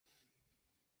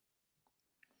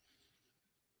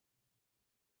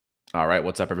All right,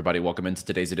 what's up, everybody? Welcome into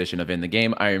today's edition of In the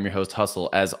Game. I am your host, Hustle.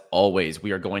 As always,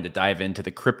 we are going to dive into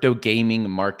the crypto gaming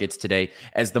markets today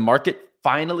as the market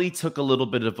finally took a little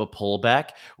bit of a pullback.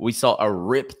 We saw a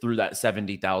rip through that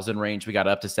 70,000 range. We got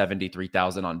up to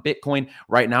 73,000 on Bitcoin.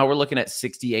 Right now, we're looking at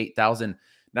 68,000.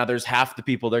 Now, there's half the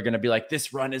people, they're going to be like,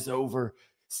 this run is over.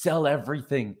 Sell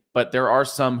everything. But there are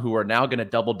some who are now going to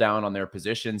double down on their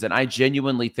positions. And I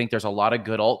genuinely think there's a lot of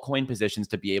good altcoin positions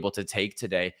to be able to take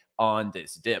today on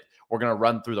this dip. We're going to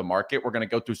run through the market. We're going to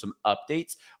go through some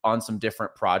updates on some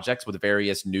different projects with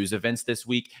various news events this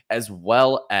week, as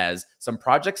well as some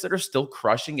projects that are still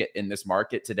crushing it in this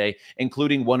market today,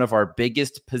 including one of our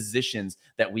biggest positions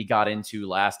that we got into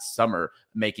last summer,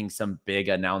 making some big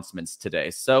announcements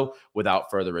today. So without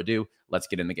further ado, let's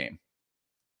get in the game.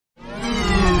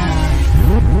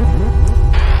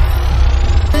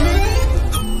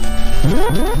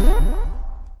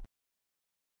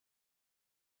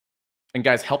 And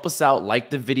guys, help us out, like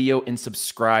the video and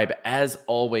subscribe as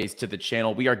always to the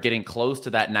channel. We are getting close to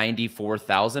that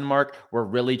 94,000 mark. We're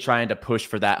really trying to push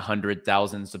for that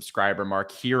 100,000 subscriber mark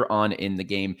here on In the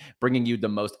Game, bringing you the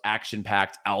most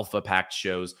action-packed, alpha-packed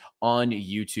shows on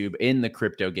YouTube in the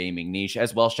crypto gaming niche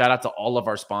as well. Shout out to all of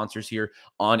our sponsors here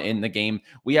on In the Game.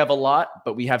 We have a lot,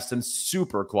 but we have some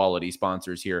super quality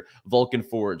sponsors here. Vulcan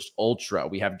Forged, Ultra.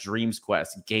 We have Dreams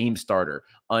Quest, Game Starter,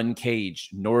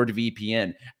 Uncaged,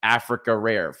 NordVPN, Africa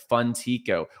Rare,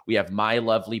 Funtico. We have My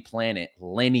Lovely Planet,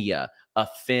 Linea,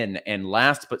 Affyn, and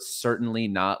last but certainly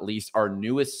not least, our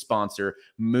newest sponsor,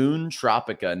 Moon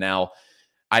Tropica. Now,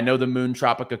 I know the Moon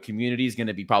Tropica community is going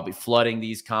to be probably flooding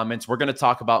these comments. We're going to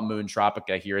talk about Moon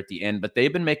Tropica here at the end, but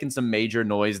they've been making some major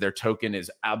noise. Their token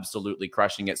is absolutely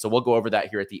crushing it. So we'll go over that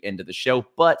here at the end of the show.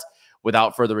 But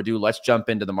without further ado, let's jump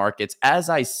into the markets. As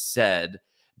I said,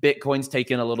 Bitcoin's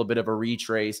taken a little bit of a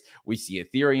retrace. We see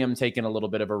Ethereum taking a little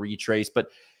bit of a retrace, but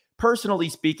personally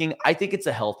speaking, I think it's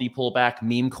a healthy pullback.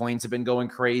 Meme coins have been going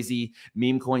crazy.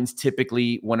 Meme coins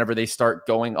typically, whenever they start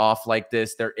going off like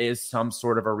this, there is some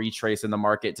sort of a retrace in the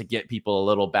market to get people a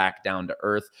little back down to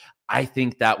earth. I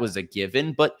think that was a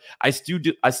given, but I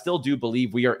still do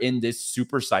believe we are in this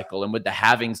super cycle. And with the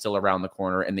halving still around the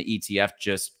corner and the ETF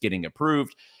just getting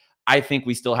approved, I think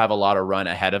we still have a lot of run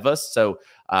ahead of us. So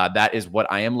that is what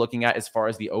I am looking at as far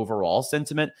as the overall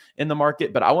sentiment in the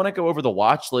market. But I want to go over the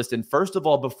watch list. And first of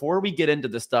all, before we get into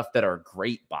the stuff that are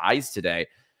great buys today,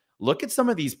 look at some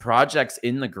of these projects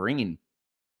in the green.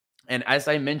 And as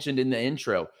I mentioned in the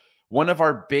intro, one of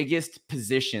our biggest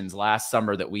positions last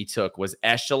summer that we took was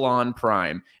Echelon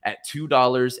Prime at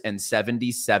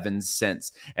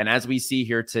 $2.77. And as we see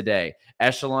here today,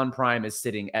 Echelon Prime is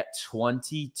sitting at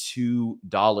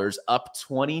 $22, up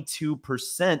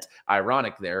 22%,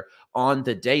 ironic there, on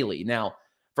the daily. Now,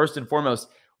 first and foremost,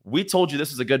 we told you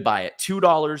this was a good buy at $2,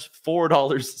 $4,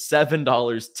 $7,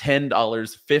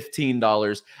 $10,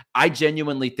 $15. I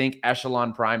genuinely think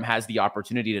Echelon Prime has the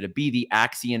opportunity to be the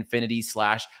Axie Infinity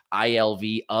 /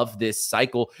 ILV of this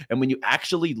cycle. And when you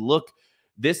actually look,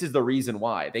 this is the reason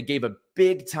why. They gave a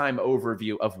big time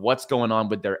overview of what's going on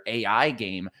with their AI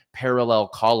game, Parallel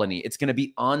Colony. It's going to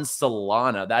be on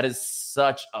Solana. That is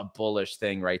such a bullish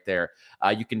thing right there.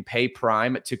 You can pay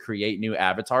Prime to create new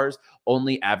avatars.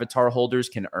 Only avatar holders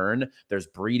can earn. There's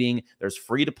breeding. There's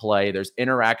free to play. There's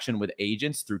interaction with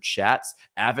agents through chats.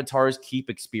 Avatars keep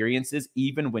experiences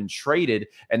even when traded.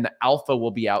 And the alpha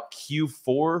will be out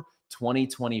Q4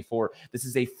 2024. This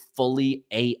is a fully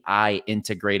AI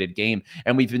integrated game.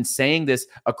 And we've been saying this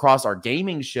across our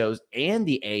gaming shows and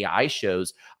the AI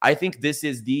shows. I think this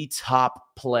is the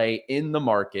top play in the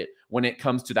market when it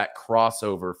comes to that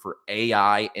crossover for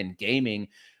AI and gaming,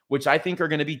 which I think are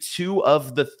going to be two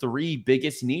of the three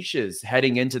biggest niches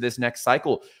heading into this next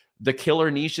cycle. The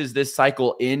killer niches this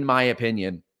cycle, in my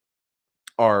opinion,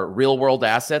 are real world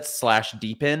assets /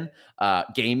 deepen,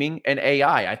 gaming, and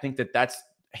AI. I think that that's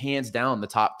hands down the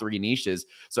top three niches.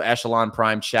 So Echelon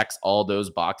Prime checks all those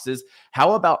boxes.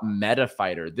 How about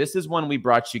MetaFighter? This is one we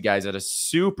brought you guys at a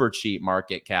super cheap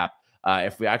market cap.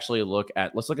 If we actually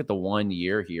let's look at the 1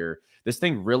 year here. This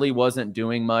thing really wasn't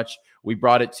doing much. We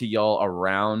brought it to y'all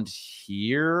around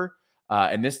here.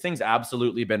 And this thing's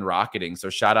absolutely been rocketing. So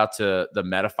shout out to the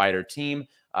MetaFighter team.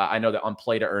 I know that on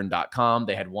play2earn.com,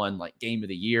 they had won like game of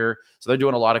the year. So they're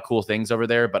doing a lot of cool things over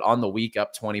there. But on the week,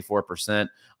 up 24%.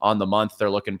 On the month, they're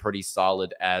looking pretty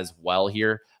solid as well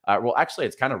here. Well, actually,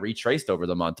 it's kind of retraced over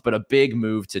the month, but a big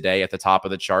move today at the top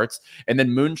of the charts. And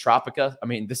then Moon Tropica. I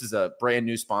mean, this is a brand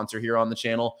new sponsor here on the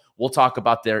channel. We'll talk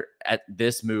about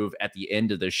this move at the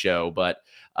end of the show, but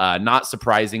not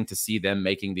surprising to see them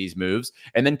making these moves.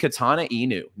 And then Katana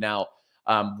Inu. Now,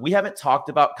 we haven't talked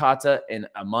about Kata in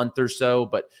a month or so,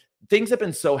 but things have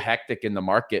been so hectic in the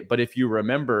market. But if you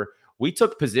remember, we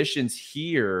took positions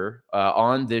here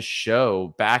on this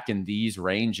show back in these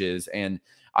ranges. And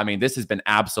I mean, this has been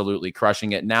absolutely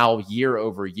crushing it. Now, year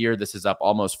over year, this is up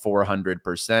almost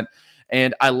 400%.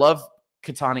 And I love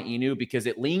𝗘𝗩𝗏𝗍 because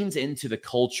it leans into the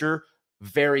culture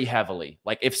very heavily.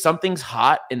 Like if something's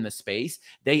hot in the space,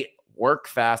 they work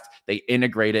fast, they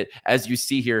integrate it. As you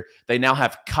see here, they now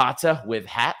have kata with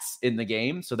hats in the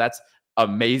game. So that's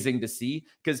amazing to see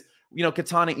because, you know,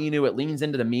 𝗘𝗩𝗏𝗍, it leans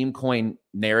into the meme coin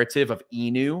narrative of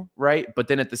Inu, right? But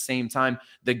then at the same time,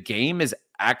 the game is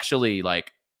actually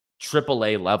like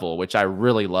AAA level, which I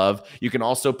really love. You can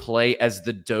also play as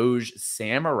the Doge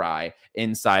Samurai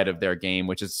inside of their game,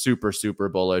 which is super, super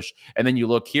bullish. And then you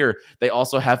look here, they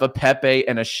also have a Pepe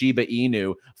and a Shiba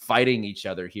Inu fighting each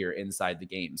other here inside the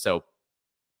game. So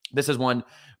this is one,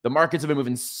 the markets have been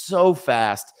moving so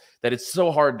fast that it's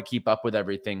so hard to keep up with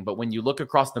everything. But when you look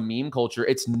across the meme culture,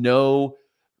 it's no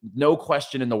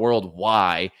question in the world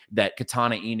why that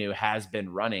𝗘𝗩𝗏𝗍 has been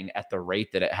running at the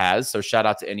rate that it has. So shout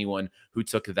out to anyone who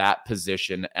took that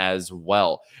position as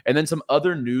well. And then some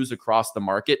other news across the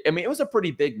market. I mean, it was a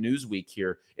pretty big news week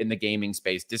here in the gaming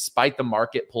space. Despite the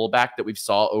market pullback that we've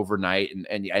saw overnight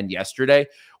and yesterday,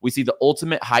 we see the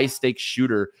ultimate high-stakes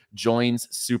shooter joins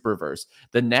Superverse.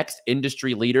 The next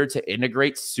industry leader to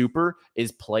integrate Super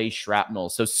is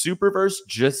𝗨𝗟𝗏𝗏𝗏. So Superverse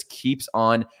just keeps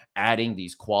on adding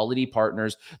these quality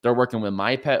partners. They're working with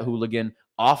My Pet Hooligan,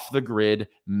 Off the Grid,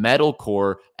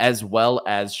 Metalcore, as well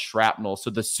as Shrapnel. So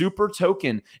the Super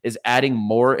token is adding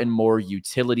more and more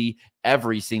utility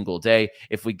every single day.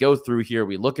 If we go through here,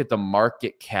 we look at the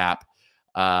market cap.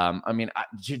 I mean,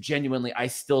 genuinely, I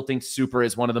still think Super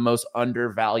is one of the most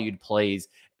undervalued plays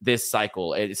this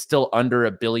cycle. It is still under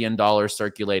 $1 billion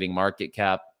circulating market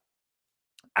cap.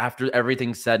 After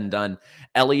everything's said and done,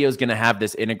 Elio is going to have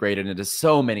this integrated into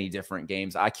so many different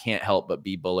games. I can't help but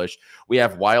be bullish. We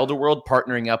have Wilder World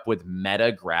partnering up with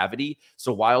Meta Gravity.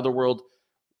 So Wilder World,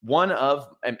 one of,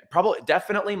 and probably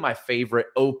definitely my favorite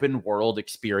open world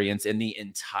experience in the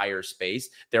entire space.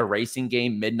 Their racing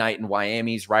game, Midnight in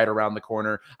Miami, is right around the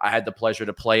corner. I had the pleasure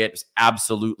to play it. It's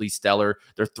absolutely stellar.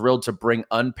 They're thrilled to bring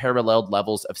unparalleled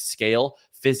levels of scale,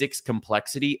 physics,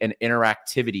 complexity, and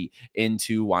interactivity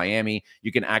into Miami.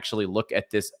 You can actually look at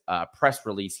this press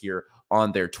release here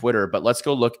on their Twitter, but let's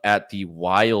go look at the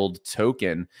Wild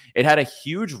token. It had a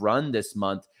huge run this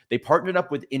month. They partnered up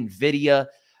with NVIDIA.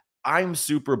 I'm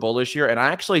super bullish here, and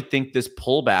I actually think this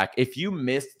pullback, if you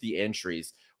missed the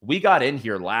entries, we got in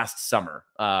here last summer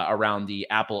around the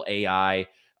Apple AI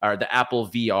or the Apple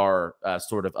VR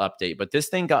sort of update. But this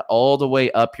thing got all the way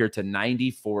up here to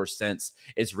 94 cents.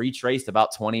 It's retraced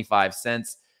about 25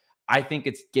 cents. I think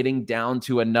it's getting down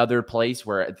to another place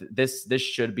where this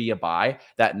should be a buy,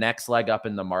 that next leg up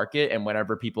in the market. And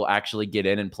whenever people actually get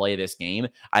in and play this game,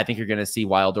 I think you're going to see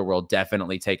Wilder World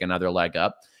definitely take another leg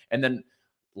up. And then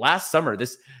last summer,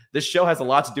 this show has a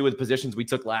lot to do with positions we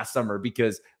took last summer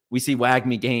because we see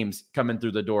WAGMI Games coming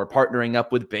through the door, partnering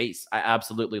up with Base. I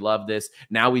absolutely love this.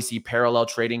 Now we see parallel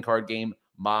trading card game,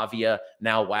 Mavia,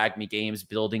 now WAGMI Games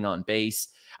building on Base.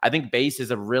 I think Base is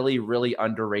a really, really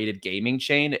underrated gaming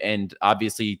chain, and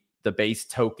obviously the Base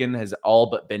token has all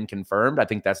but been confirmed. I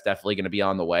think that's definitely going to be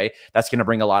on the way. That's going to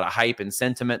bring a lot of hype and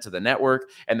sentiment to the network,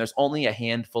 and there's only a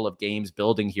handful of games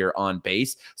building here on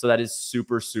Base, so that is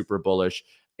super, super bullish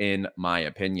in my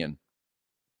opinion.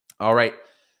 All right.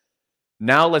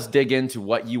 Now let's dig into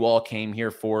what you all came here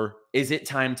for. Is it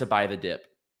time to buy the dip?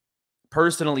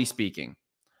 Personally speaking,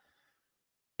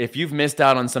 if you've missed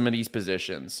out on some of these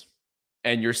positions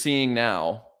and you're seeing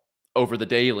now over the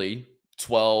daily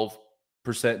 12%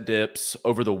 dips,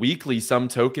 over the weekly, some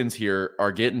tokens here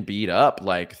are getting beat up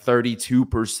like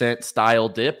 32% style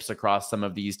dips across some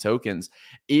of these tokens.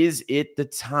 Is it the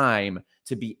time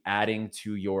to be adding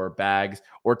to your bags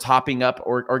or topping up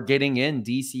or getting in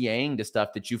DCAing to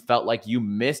stuff that you felt like you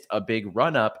missed a big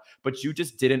run up, but you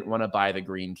just didn't want to buy the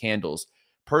green candles?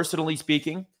 Personally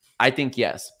speaking, I think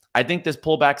yes. I think this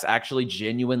pullback's actually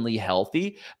genuinely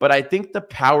healthy, but I think the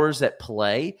powers at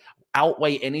play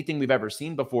outweigh anything we've ever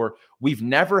seen before. We've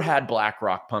never had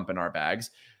BlackRock pumping our bags.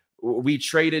 We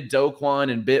traded Do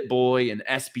Kwon and BitBoy and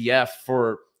SBF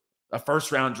for a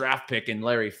first-round draft pick in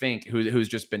Larry Fink, who's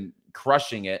just been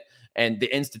crushing it. And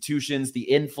the institutions, the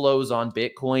inflows on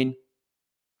Bitcoin.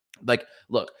 Like,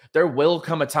 look, there will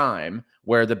come a time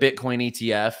where the Bitcoin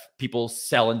ETF, people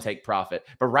sell and take profit.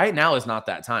 But right now is not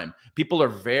that time. People are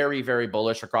very, very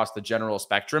bullish across the general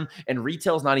spectrum, and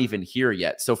retail's not even here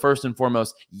yet. So first and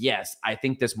foremost, yes, I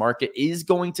think this market is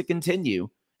going to continue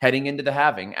heading into the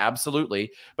halving.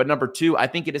 Absolutely. But number two, I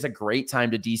think it is a great time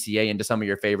to DCA into some of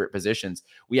your favorite positions.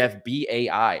 We have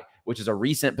BAI, which is a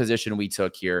recent position we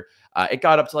took here. It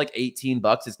got up to like 18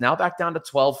 bucks. It's now back down to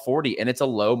 12.40, and it's a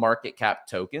low market cap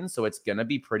token, so it's going to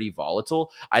be pretty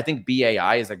volatile. I think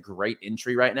BAI is a great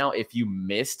entry right now if you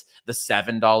missed the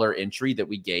 $7 entry that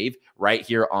we gave right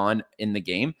here on in the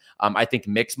game. I think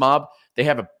Mixmob, they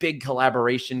have a big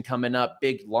collaboration coming up,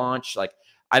 big launch. Like,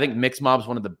 I think Mixmob is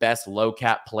one of the best low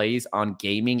cap plays on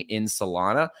gaming in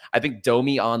Solana. I think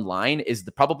Domi Online is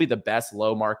probably the best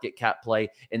low market cap play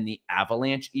in the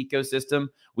Avalanche ecosystem.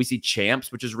 We see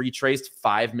Champs, which is retraced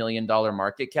 $5 million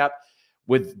market cap.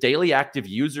 With daily active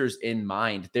users in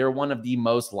mind, they're one of the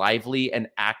most lively and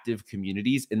active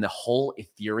communities in the whole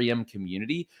Ethereum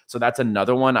community. So that's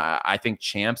another one. I think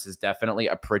Champs is definitely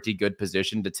a pretty good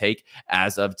position to take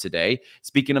as of today.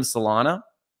 Speaking of Solana,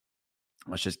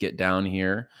 let's just get down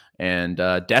here and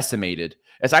Decimated.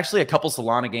 It's actually a couple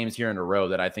Solana games here in a row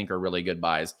that I think are really good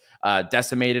buys.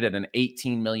 Decimated at an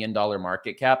 $18 million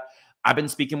market cap. I've been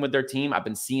speaking with their team. I've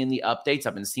been seeing the updates.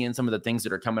 I've been seeing some of the things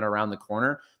that are coming around the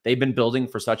corner. They've been building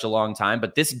for such a long time,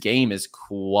 but this game is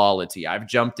quality. I've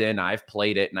jumped in, I've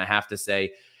played it, and I have to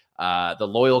say, the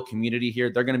loyal community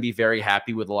here, they're going to be very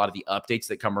happy with a lot of the updates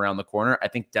that come around the corner. I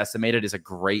think Decimated is a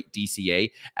great DCA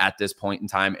at this point in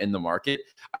time in the market.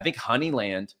 I think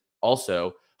Honeyland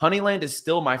also. Honeyland is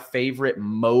still my favorite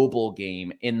mobile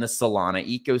game in the Solana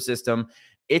ecosystem.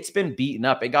 It's been beaten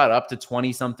up. It got up to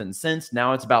 20-something cents.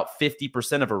 Now it's about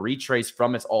 50% of a retrace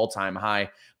from its all-time high.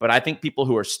 But I think people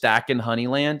who are stacking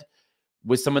Honeyland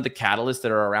with some of the catalysts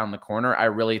that are around the corner, I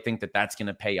really think that that's going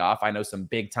to pay off. I know some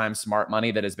big-time smart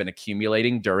money that has been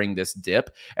accumulating during this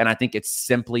dip, and I think it's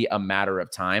simply a matter of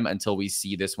time until we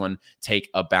see this one take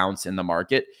a bounce in the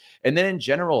market. And then in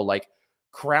general, like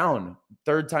Crown,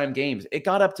 third-time games, it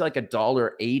got up to like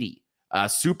 $1.80.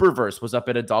 Superverse was up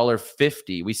at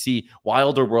 $1.50. We see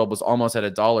Wilder World was almost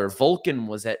at $1. Vulcan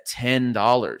was at $10.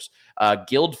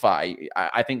 GuildFi,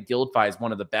 I think GuildFi is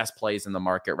one of the best plays in the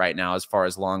market right now as far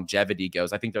as longevity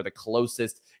goes. I think they're the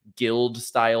closest guild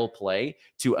style play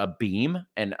to a Beam,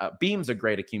 and Beam's a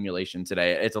great accumulation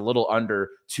today. It's a little under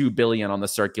 2 billion on the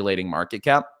circulating market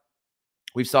cap.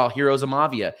 We saw Heroes of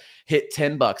Mavia hit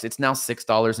 10 bucks. It's now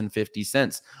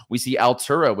 $6.50. We see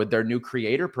Altura with their new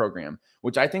creator program,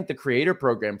 which I think the creator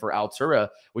program for Altura,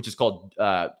 which is called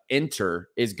Enter,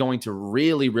 is going to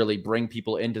really, really bring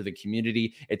people into the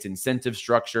community. Its incentive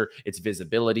structure, its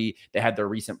visibility. They had their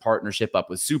recent partnership up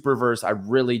with Superverse. I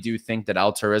really do think that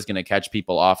Altura is going to catch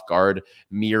people off guard.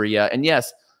 Myria. And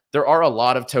yes, there are a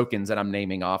lot of tokens that I'm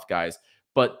naming off, guys,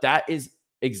 but that is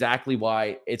exactly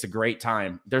why it's a great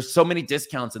time. There's so many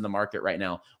discounts in the market right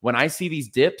now. When I see these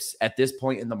dips at this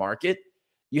point in the market,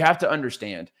 you have to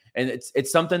understand, and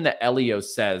it's something that 𝗟𝗟𝗧𝗦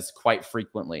says quite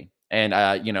frequently,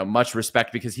 and you know, much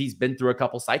respect because he's been through a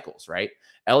couple cycles, right?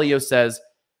 𝗟𝗟𝗧𝗦 says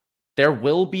there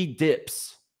will be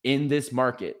dips in this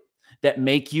market that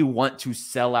make you want to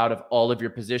sell out of all of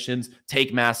your positions,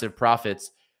 take massive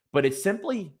profits, but it's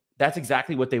simply that's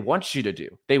exactly what they want you to do.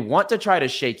 They want to try to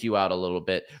shake you out a little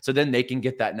bit so then they can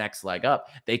get that next leg up.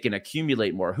 They can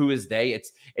accumulate more. Who is they?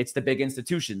 It's the big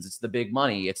institutions. It's the big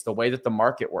money. It's the way that the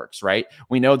market works, right?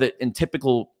 We know that in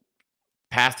typical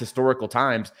past historical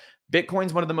times,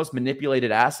 Bitcoin's one of the most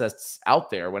manipulated assets out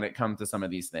there when it comes to some of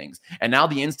these things. And now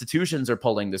the institutions are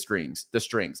pulling the strings.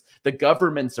 The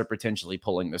governments are potentially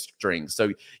pulling the strings.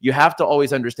 So you have to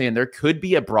always understand there could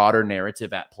be a broader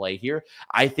narrative at play here.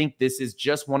 I think this is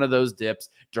just one of those dips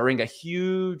during a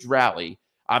huge rally,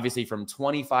 obviously from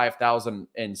 25,000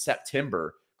 in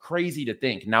September. Crazy to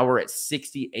think. Now we're at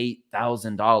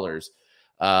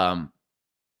 $68,000.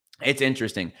 It's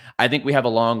interesting. I think we have a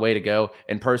long way to go.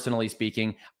 And personally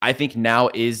speaking, I think now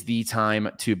is the time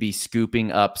to be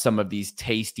scooping up some of these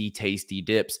tasty, tasty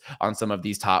dips on some of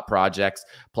these top projects.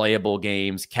 Playable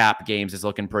games, Cap Games is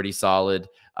looking pretty solid.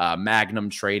 Magnum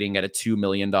trading at a $2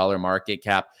 million market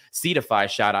cap. Cetify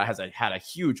shout out has had a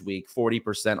huge week,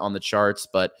 40% on the charts,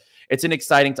 but it's an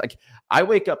exciting, like I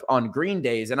wake up on green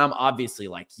days and I'm obviously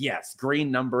like, yes,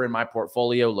 green number in my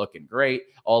portfolio looking great.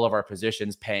 All of our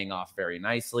positions paying off very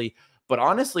nicely. But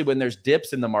honestly, when there's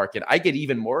dips in the market, I get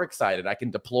even more excited. I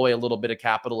can deploy a little bit of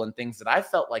capital and things that I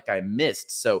felt like I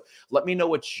missed. So let me know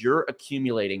what you're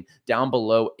accumulating down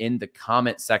below in the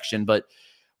comment section. But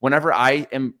whenever I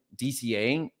am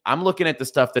DCAing, I'm looking at the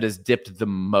stuff that has dipped the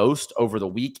most over the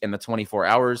week in the 24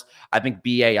 hours. I think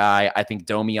BAI, I think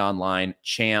Domi Online,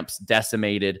 Champs,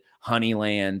 Decimated,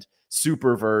 Honeyland,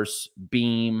 Superverse,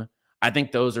 Beam. I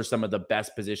think those are some of the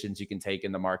best positions you can take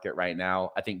in the market right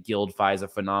now. I think GuildFi is a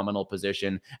phenomenal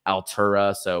position.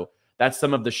 Altura. So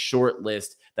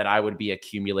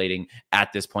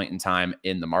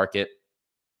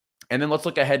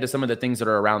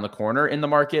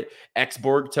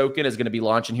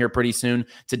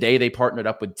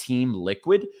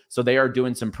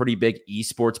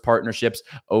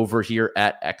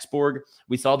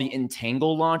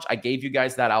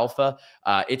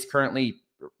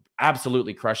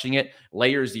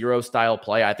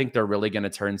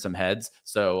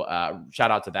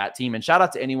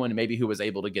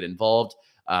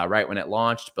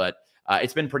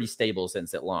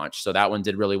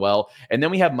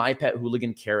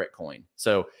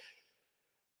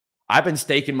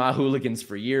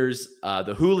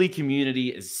community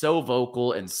is so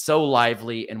vocal and so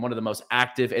lively and one of the most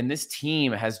active. And this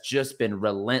team has just been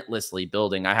relentlessly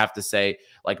building. I have to say,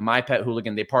 like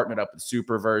𝗣𝗟𝗢𝗢𝗣𝗡, they partnered up with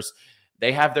Superverse.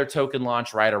 They have their token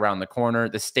launch right around the corner.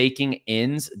 The staking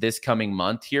ends this coming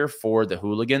month here for the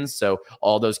hooligans. So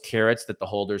all those carrots that the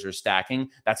holders are stacking,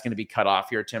 that's going to be cut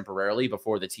off here temporarily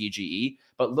before the TGE.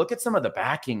 But look at some of the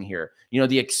backing here. You know,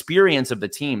 the experience of the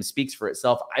team speaks for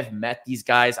itself. I've met these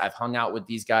guys. I've hung out with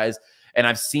these guys. And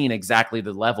I've seen exactly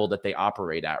the level that they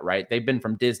operate at, right? They've been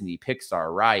from Disney,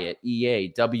 Pixar, Riot,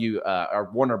 EA,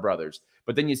 Warner Brothers.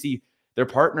 But then you see they're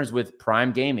partners with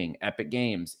Prime Gaming, Epic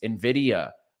Games,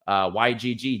 NVIDIA,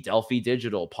 YGG, Delphi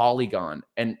Digital, Polygon.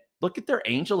 And look at their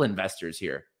angel investors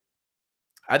here.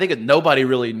 I think nobody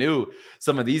really knew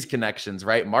some of these connections,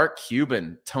 right? Mark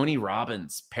Cuban, Tony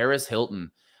Robbins, Paris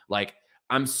Hilton. Like,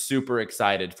 I'm super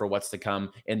excited for what's to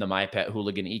come in the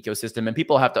𝗣𝗟𝗢𝗢𝗡 ecosystem. And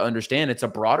people have to understand it's a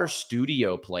broader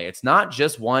studio play. It's not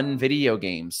just one video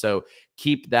game. So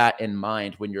keep that in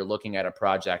mind when you're looking at a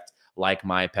project like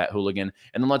𝗣𝗟𝗢𝗢𝗡.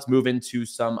 And then let's move into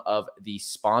some of the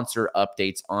sponsor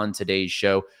updates on today's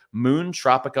show. Moon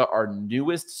Tropica, our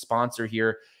newest sponsor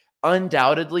here,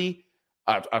 undoubtedly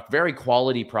a very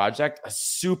quality project, a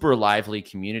super lively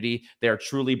community. They are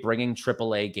truly bringing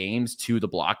AAA games to the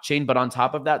blockchain. But on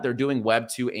top of that, they're doing Web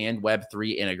 2 and Web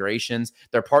 3 integrations.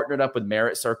 They're partnered up with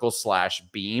Merit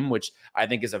Circle/Beam, which I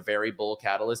think is a very bull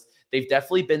catalyst. They've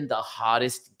definitely been the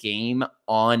hottest game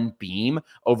on Beam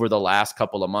over the last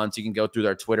couple of months. You can go through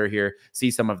their Twitter here,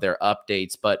 see some of their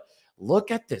updates. But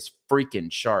look at this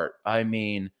freaking chart. I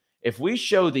mean, if we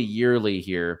show the yearly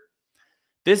here,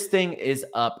 this thing is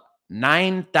up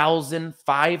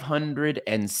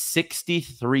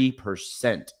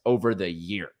 9,563% over the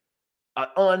year.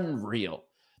 Unreal.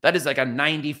 That is like a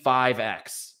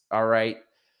 95x. All right.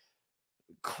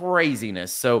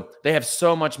 Craziness. So they have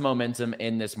so much momentum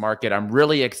in this market. I'm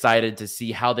really excited to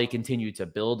see how they continue to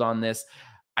build on this.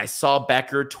 I saw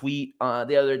Becker tweet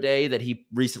the other day that he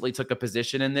recently took a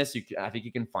position in this. I think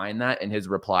you can find that in his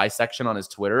reply section on his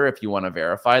Twitter if you want to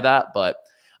verify that. But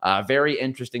very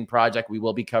interesting project. We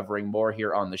will be covering more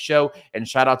here on the show. And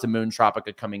shout out to Moon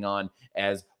Tropica coming on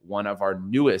as one of our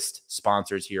newest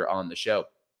sponsors here on the show.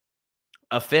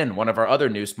 Affyn, one of our other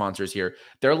new sponsors here,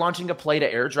 they're launching a play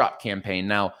to airdrop campaign.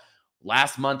 Now,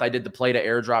 last month I did the play to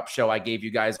airdrop show. I gave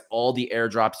you guys all the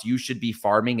airdrops you should be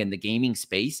farming in the gaming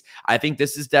space. I think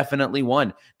this is definitely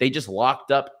one. They just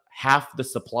locked up half the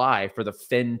supply for the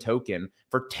Affyn token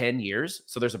for 10 years.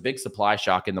 So there's a big supply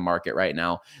shock in the market right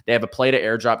now. They have a play to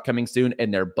airdrop coming soon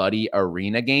in their Buddy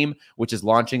Arena game, which is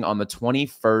launching on the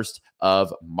 21st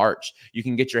of March. You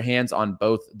can get your hands on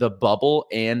both the Bubble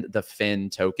and the Affyn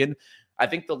token. I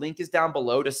think the link is down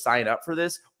below to sign up for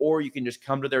this, or you can just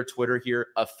come to their Twitter here,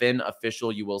 Affyn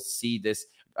Official. You will see this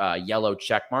yellow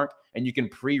check mark, and you can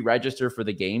pre-register for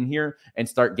the game here and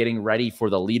start getting ready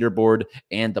for the leaderboard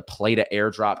and the play to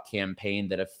airdrop campaign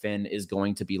that Affyn is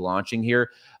going to be launching here.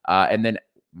 And then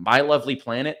My Lovely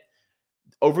Planet,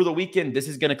 over the weekend, this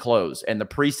is going to close, and the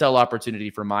pre-sale opportunity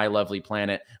for My Lovely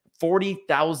Planet,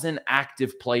 40,000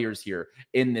 active players here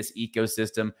in this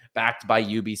ecosystem, backed by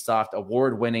Ubisoft,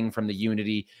 award-winning from the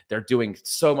Unity. They're doing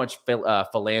so much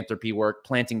philanthropy work,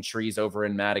 planting trees over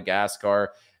in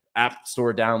Madagascar. App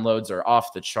Store downloads are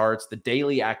off the charts. The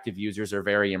daily active users are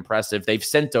very impressive. They've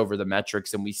sent over the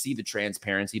metrics, and we see the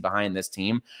transparency behind this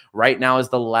team. Right now is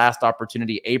the last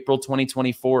opportunity, April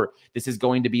 2024. This is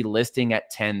going to be listing at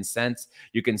 10 cents.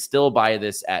 You can still buy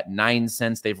this at 9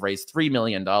 cents. They've raised $3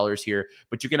 million here,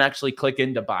 but you can actually click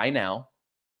into buy now.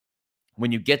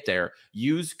 When you get there,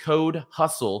 use code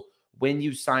HUSTLE when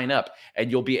you sign up, and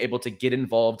you'll be able to get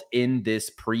involved in this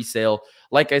pre-sale.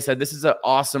 Like I said, this is an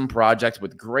awesome project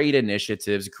with great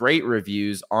initiatives, great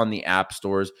reviews on the app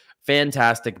stores,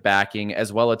 fantastic backing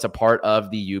as well. It's a part of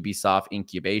the Ubisoft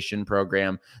incubation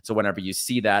program. So whenever you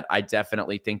see that, I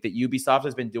definitely think that Ubisoft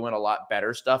has been doing a lot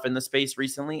better stuff in the space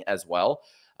recently as well.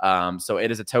 So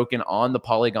it is a token on the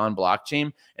Polygon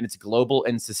blockchain, and it's global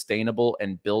and sustainable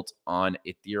and built on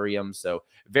Ethereum. So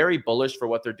very bullish for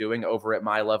what they're doing over at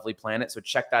My Lovely Planet. So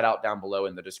check that out down below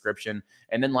in the description.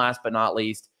 And then last but not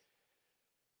least,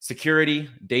 security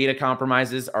data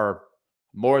compromises are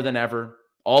more than ever.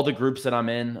 All the groups that I'm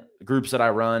in, groups that I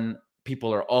run,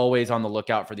 people are always on the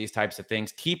lookout for these types of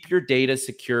things. Keep your data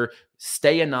secure,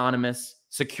 stay anonymous,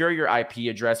 secure your IP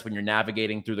address when you're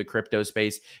navigating through the crypto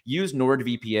space. Use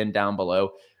NordVPN down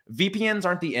below. VPNs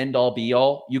aren't the end all be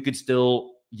all. You could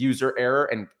still user error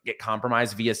and get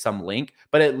compromised via some link,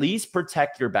 but at least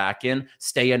protect your backend,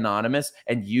 stay anonymous,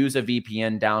 and use a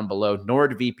VPN down below.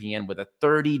 NordVPN with a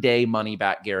 30-day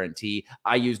money-back guarantee.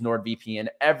 I use NordVPN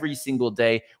every single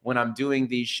day when I'm doing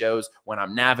these shows, when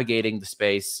I'm navigating the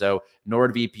space. So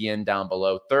NordVPN down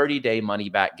below, 30-day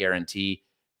money-back guarantee.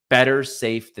 Better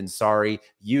safe than sorry.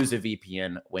 Use a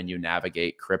VPN when you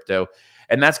navigate crypto.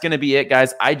 And that's going to be it,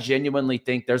 guys. I genuinely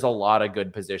think there's a lot of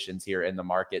good positions here in the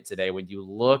market today. When you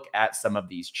look at some of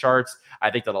these charts,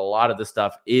 I think that a lot of the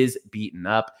stuff is beaten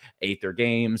up. Aether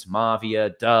Games, Mavia,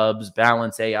 Dubs,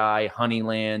 Balance AI,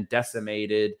 Honeyland,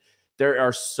 Decimated. There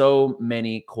are so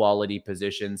many quality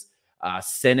positions.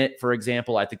 Senate, for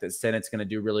example, I think that Senate's going to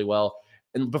do really well.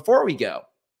 And before we go,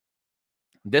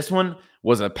 this one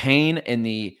was a pain in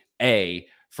the A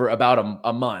for about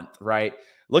a month, right?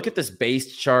 Look at this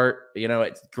base chart. You know,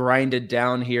 it's grinded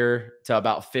down here to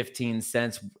about 15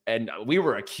 cents. And we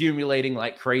were accumulating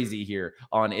like crazy here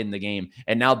on In the Game.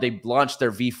 And now they launched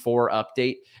their V4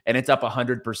 update and it's up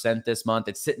 100% this month.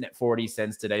 It's sitting at 40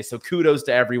 cents today. So kudos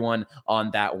to everyone on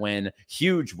that win.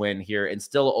 Huge win here and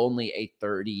still only a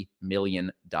 $30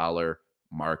 million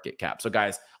market cap. So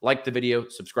guys, like the video,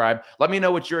 subscribe. Let me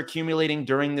know what you're accumulating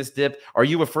during this dip. Are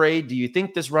you afraid? Do you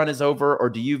think this run is over? Or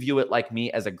do you view it like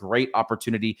me as a great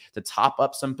opportunity to top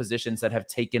up some positions that have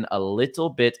taken a little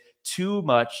bit too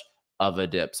much of a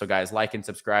dip? So guys, like and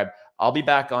subscribe. I'll be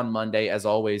back on Monday. As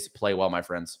always, play well, my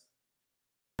friends.